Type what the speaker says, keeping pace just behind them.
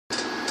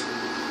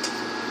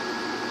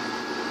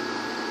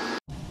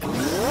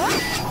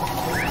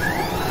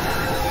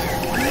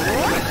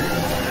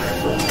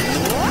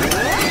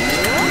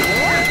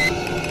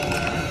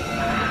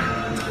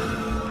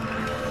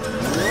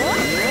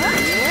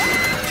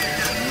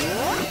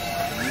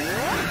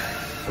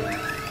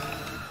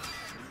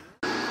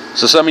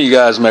So some of you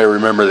guys may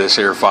remember this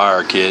here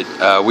fire kit.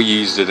 We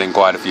used it in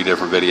quite a few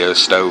different videos,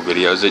 stove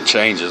videos. It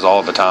changes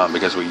all the time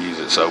because we use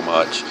it so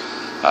much.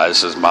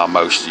 This is my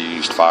most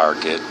used fire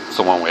kit. It's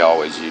the one we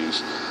always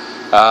use.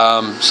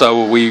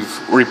 So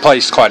we've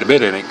replaced quite a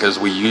bit in it because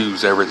we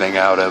use everything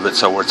out of it,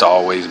 so it's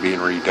always being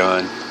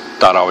redone.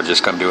 Thought I would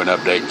just come do an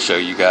update and show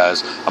you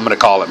guys. I'm going to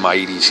call it my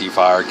EDC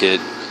fire kit.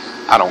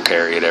 I don't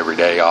carry it every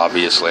day,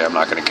 obviously. I'm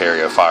not going to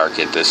carry a fire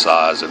kit this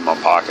size in my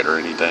pocket or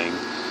anything.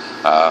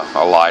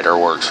 A lighter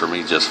works for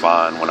me just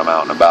fine when I'm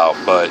out and about,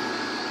 but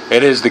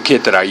it is the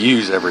kit that I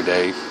use every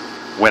day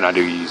when I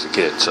do use a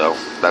kit, so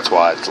that's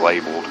why it's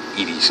labeled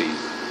EDC.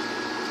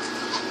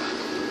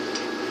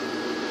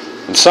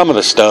 And some of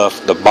the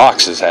stuff, the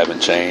boxes haven't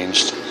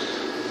changed,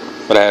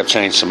 but I have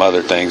changed some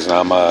other things, and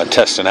I'm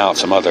testing out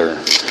some other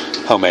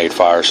homemade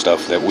fire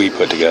stuff that we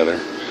put together.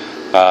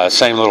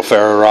 Same little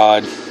ferro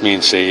rod. You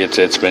can see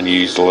it's been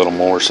used a little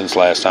more since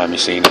last time you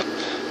seen it.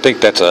 I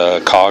think that's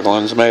a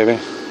Coghlan's maybe.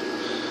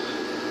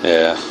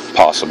 Yeah,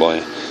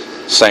 possibly.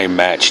 Same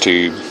match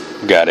tube.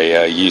 Got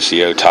a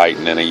UCO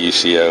Titan and a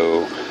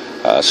UCO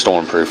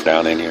Stormproof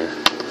down in here.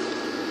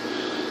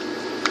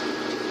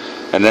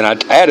 And then I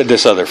added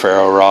this other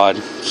ferro rod.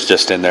 It's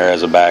just in there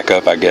as a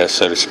backup, I guess,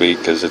 so to speak,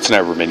 because it's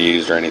never been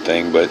used or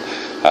anything. But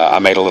I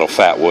made a little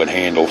fat wood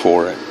handle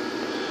for it.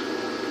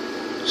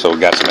 So we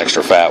got some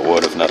extra fat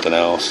wood, if nothing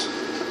else.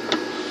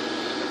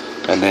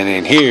 And then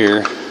in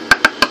here, go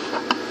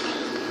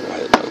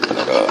ahead and open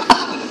it up.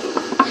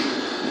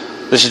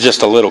 This is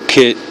just a little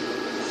kit.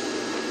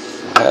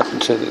 What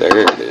happened to it? There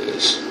it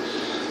is.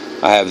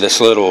 I have this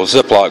little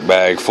Ziploc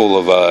bag full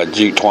of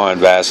jute twine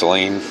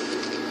Vaseline.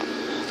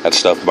 That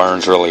stuff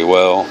burns really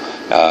well.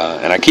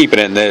 And I keep it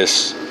in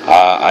this.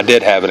 I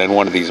did have it in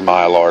one of these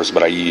Mylars,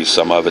 but I used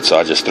some of it, so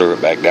I just threw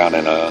it back down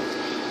in a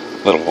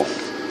little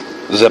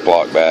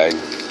Ziploc bag.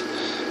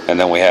 And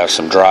then we have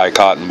some dry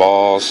cotton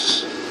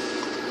balls.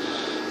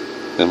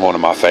 Then one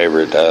of my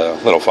favorite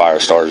little fire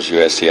starters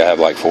UST. I have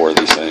like 4 of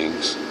these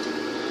things.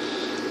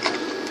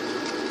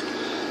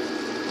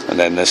 And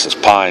then this is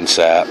pine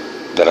sap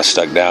that I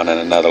stuck down in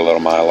another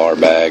little Mylar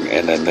bag.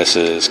 And then this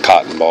is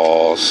cotton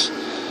balls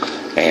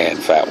and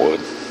fat wood.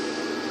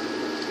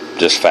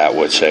 Just fat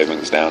wood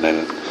shavings down in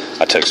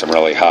it. I took some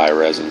really high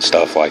resin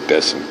stuff like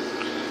this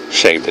and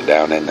shaved it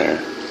down in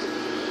there.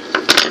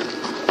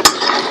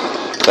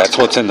 That's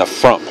what's in the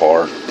front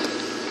part.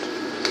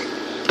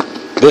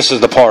 This is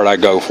the part I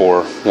go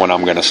for when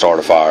I'm going to start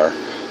a fire.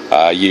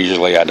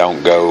 Usually I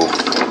don't go.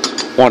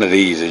 One of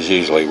these is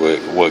usually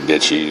what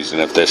gets used,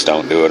 and if this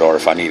don't do it, or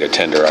if I need a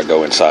tinder, I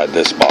go inside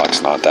this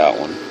box, not that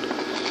one.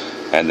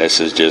 And this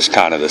is just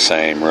kind of the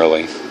same,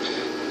 really.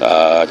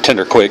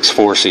 Tinder Quicks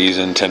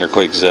 4-season, Tinder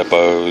Quick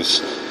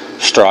Zippos,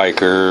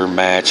 striker,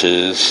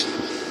 matches.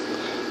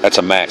 That's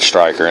a match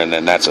striker, and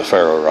then that's a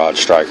ferro rod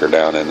striker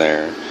down in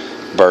there.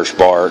 Birch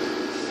bark,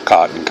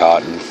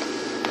 cotton,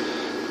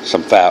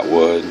 some fat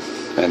wood,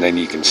 and then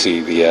you can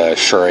see the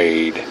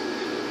Schrade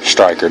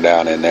striker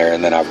down in there.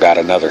 And then I've got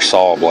another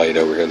saw blade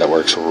over here that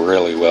works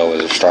really well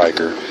as a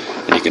striker,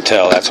 and you can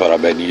tell that's what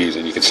I've been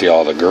using. You can see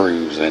all the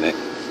grooves in it.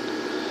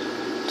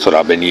 That's what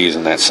I've been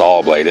using, that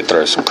saw blade. It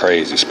throws some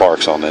crazy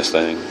sparks on this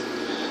thing,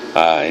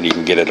 and you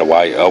can get it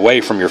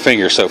away from your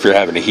fingers, so if you're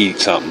having to heat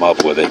something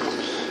up with it,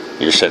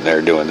 you're sitting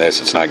there doing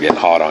this, it's not getting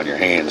hot on your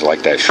hands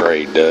like that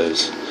Schrade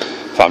does.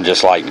 If I'm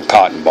just lighting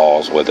cotton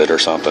balls with it or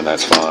something,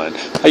 that's fine.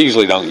 I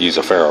usually don't use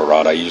a ferro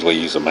rod. I usually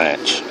use a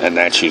match, and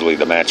that's usually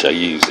the match I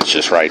use. It's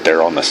just right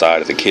there on the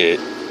side of the kit,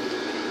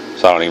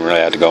 so I don't even really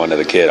have to go into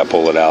the kit. I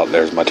pull it out.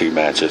 There's my 2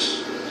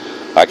 matches.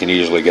 I can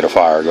usually get a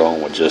fire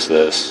going with just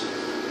this,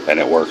 and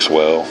it works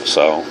well.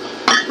 So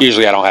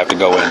usually I don't have to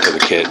go into the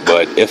kit,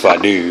 but if I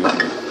do,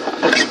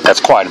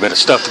 that's quite a bit of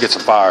stuff to get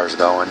some fires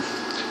going.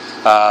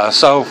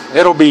 So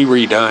it'll be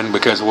redone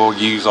because we'll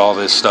use all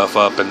this stuff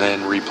up and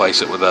then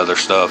replace it with other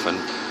stuff and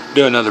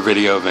do another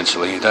video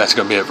eventually. That's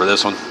going to be it for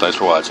this one. Thanks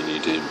for watching,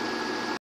 YouTube.